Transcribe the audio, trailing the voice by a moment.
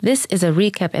This is a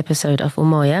recap episode of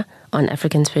Umoya on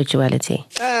African spirituality.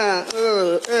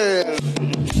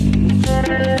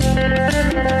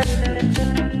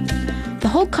 The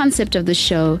whole concept of the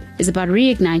show is about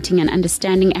reigniting and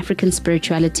understanding African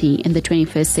spirituality in the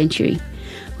 21st century.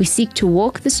 We seek to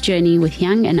walk this journey with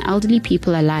young and elderly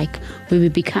people alike, where we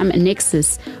become a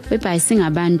nexus whereby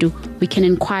Singabandu we can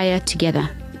inquire together.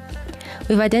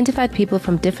 We've identified people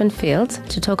from different fields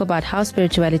to talk about how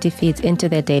spirituality feeds into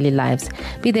their daily lives,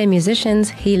 be they musicians,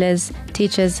 healers,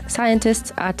 teachers,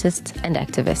 scientists, artists, and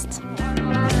activists.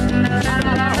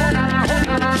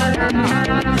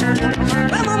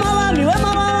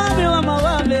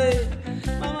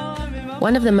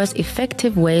 One of the most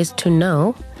effective ways to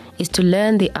know is to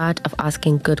learn the art of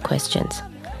asking good questions.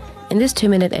 In this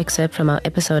 2-minute excerpt from our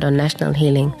episode on national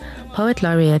healing, poet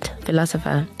laureate,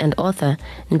 philosopher, and author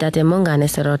Ntate Mongane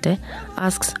Serote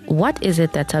asks, what is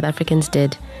it that South Africans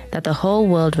did that the whole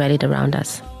world rallied around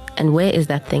us? And where is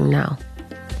that thing now?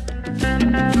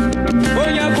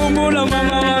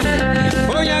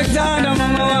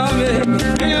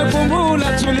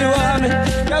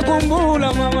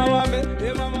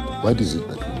 What is it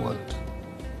that we want?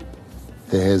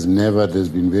 There's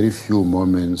been very few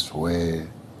moments where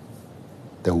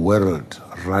the world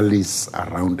rallies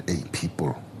around a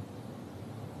people.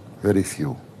 Very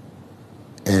few.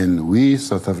 And we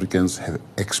South Africans have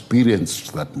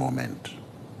experienced that moment.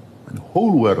 And the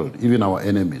whole world, even our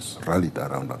enemies, rallied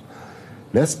around us.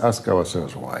 Let's ask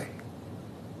ourselves why.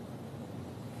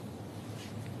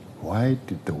 Why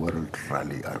did the world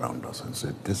rally around us and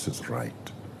say, this is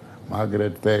right?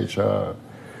 Margaret Thatcher,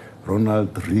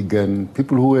 Ronald Reagan,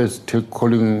 people who were still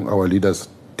calling our leaders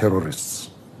terrorists.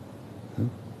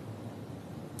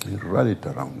 They rallied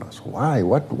around us. Why?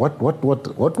 What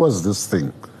was this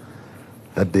thing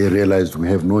that they realized we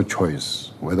have no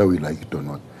choice, whether we like it or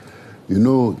not? You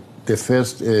know, the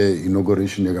first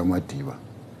inauguration of Gamatiba,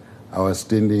 I was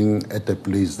standing at a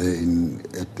place there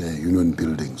at the Union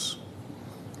Buildings.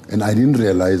 And I didn't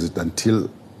realize it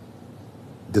until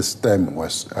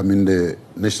the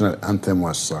national anthem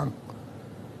was sung.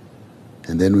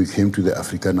 And then we came to the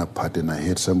African apartheid and I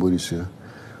heard somebody say,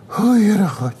 oh, you're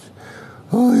hot.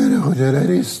 Oh, that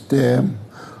is them.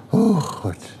 Oh,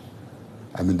 God.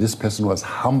 I mean, this person was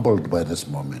humbled by this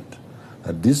moment.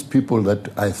 That these people that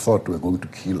I thought were going to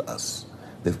kill us,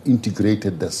 they've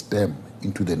integrated the stem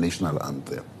into the national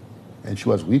anthem. And she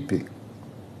was weeping.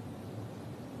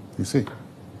 You see?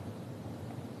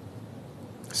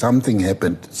 Something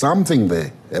happened. Something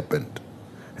there happened.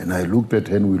 And I looked at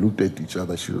her and we looked at each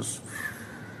other. She was,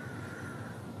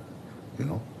 you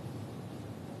know.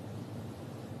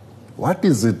 What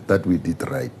is it that we did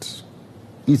right?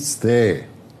 It's there.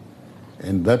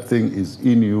 And that thing is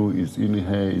in you, is in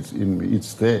her, it's in me.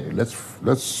 It's there.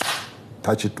 Let's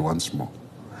touch it once more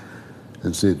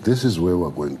and say, this is where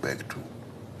we're going back to.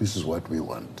 This is what we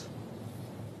want.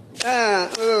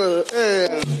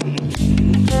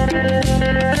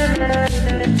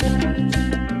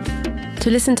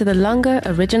 To listen to the longer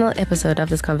original episode of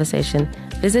this conversation,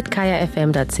 visit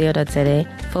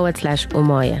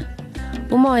kayafm.co.za/Umoya.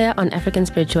 Umoya on African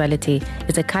Spirituality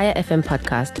is a Kaya FM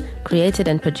podcast created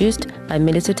and produced by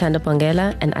Ntate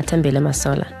Mongane and Atambile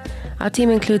Masola. Our team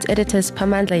includes editors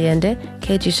Pamandla Yende,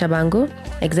 KG Shabangu,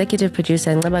 executive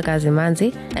producer Ngabagazi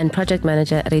Manzi, and project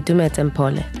manager Ridumete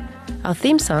Mpole. Our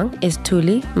theme song is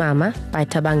Tuli Mama by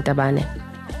Tabang Tabane.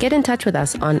 Get in touch with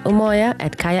us on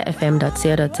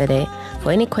umoya@kayafm.co.za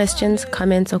for any questions,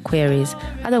 comments, or queries.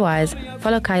 Otherwise,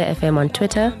 follow Kaya FM on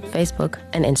Twitter, Facebook,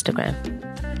 and Instagram.